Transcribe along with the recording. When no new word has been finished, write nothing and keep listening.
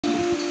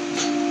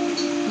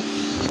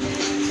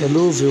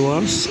Hello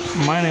viewers,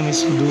 my name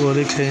is Ewe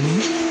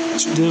Osepotu.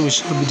 Today we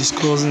shall be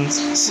discussing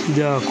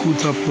Sida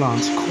acuta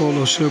plant called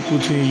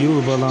Osepotu in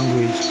Yoruba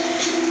language.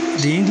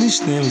 The English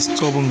name is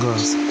stubborn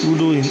grass,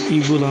 Udo in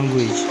Igbo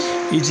language.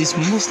 It is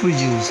mostly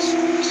used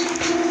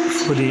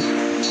for the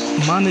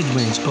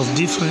management of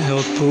different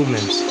health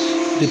problems.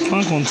 The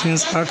plant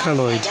contains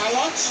alkaloid,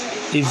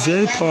 a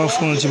very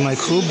powerful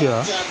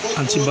antimicrobial,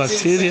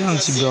 antibacterial,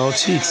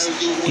 antibiotics.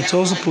 It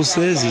also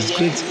possesses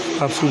great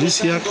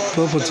aphrodisiac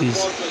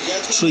properties.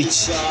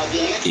 Treats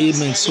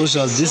ailments such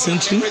as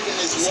dysentery,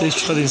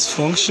 sexual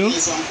dysfunction,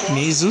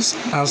 measles,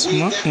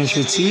 asthma,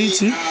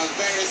 infertility,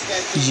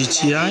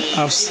 UTI,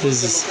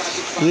 abscesses,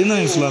 renal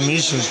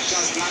inflammation,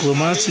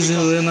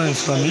 rheumatism, renal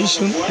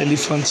inflammation,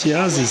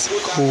 elephantiasis,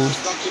 cold,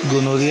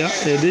 gonorrhea,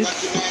 headache,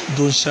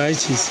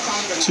 bronchitis,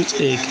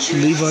 toothache,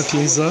 liver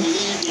cancer,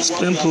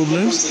 sperm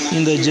problems,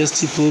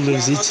 indigestive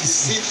problems,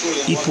 etc.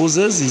 It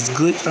possesses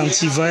great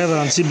antiviral,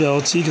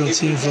 antibiotic,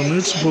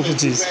 anti-inflammatory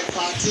properties.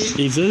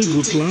 A very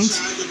good plant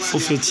for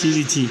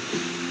fertility.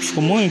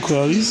 For more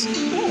inquiries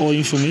or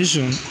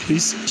information,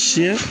 please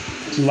share,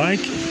 like,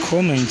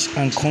 comment,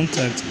 and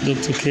contact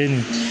Dr.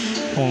 Kenny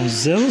on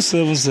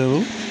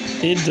 070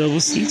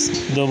 866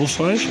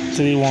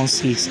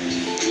 55316,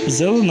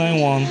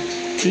 091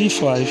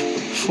 35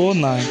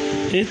 49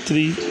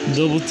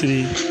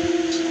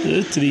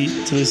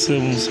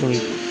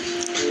 8337.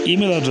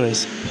 Email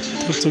address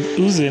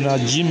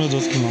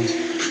drUzen@gmail.com.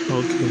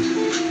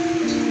 Okay.